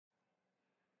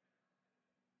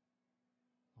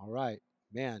All right,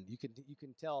 man. You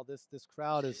can tell this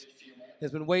crowd has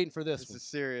been waiting for this one. This is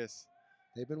serious.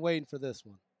 They've been waiting for this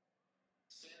one.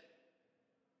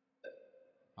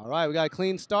 All right, we got a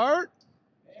clean start.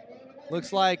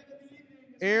 Looks like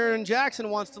Aaron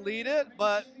Jackson wants to lead it,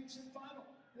 but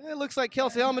it looks like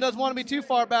Kelsey Hellman doesn't want to be too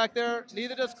far back there.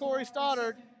 Neither does Corey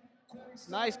Stoddard.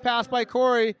 Nice pass by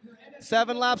Corey.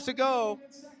 7 laps to go.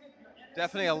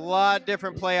 Definitely a lot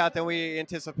different play out than we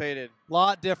anticipated.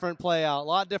 Lot different play out.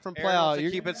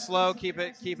 Keep it slow, keep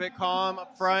it calm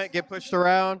up front, get pushed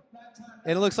around.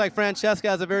 And it looks like Francesca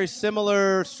has a very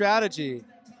similar strategy.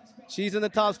 She's in the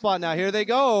top spot now. Here they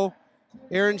go.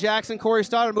 Aaron Jackson, Corey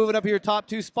Stoddard moving up here, top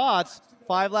 2 spots.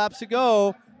 5 laps to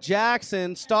go.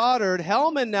 Jackson, Stoddard,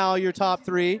 Hellman now your top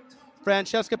 3.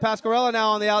 Francesca Pasquarella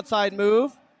now on the outside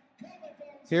move.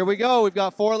 Here we go. We've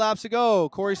got 4 laps to go.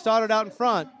 Corey Stoddard out in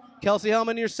front. Kelsey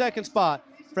Hellman in your second spot.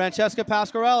 Francesca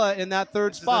Pasquarella in that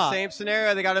third spot. It's the same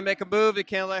scenario. They got to make a move. They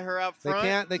can't let her out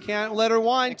front. They can't let her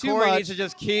whine too Corey much. needs to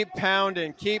just keep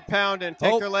pounding, take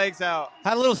their legs out.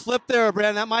 Had a little slip there,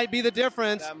 Brandon. That might be the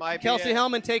difference. That might be Kelsey it.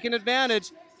 Hellman taking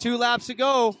advantage. 2 laps to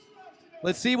go.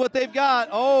 Let's see what they've got.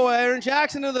 Oh, Aaron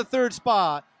Jackson in the third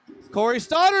spot. Corey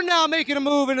Stoddard now making a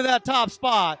move into that top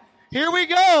spot. Here we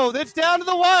go. That's down to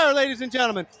the wire, ladies and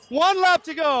gentlemen. 1 lap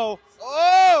to go.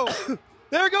 Oh!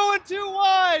 They're going 2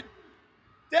 wide.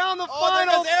 Down the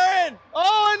final. There goes Aaron.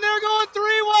 Oh, and they're going 3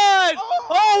 wide.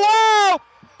 Oh, wow.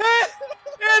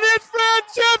 And it's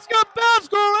Francesca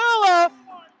Pasquarella.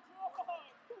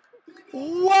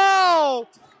 Wow.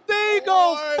 They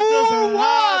go 4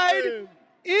 wide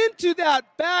into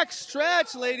that back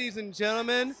stretch, ladies and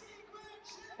gentlemen.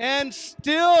 And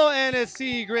still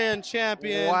NSC Grand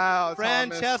Champion. Wow,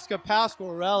 Francesca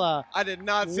Pasquarella. I did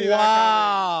not see that coming.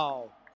 Wow.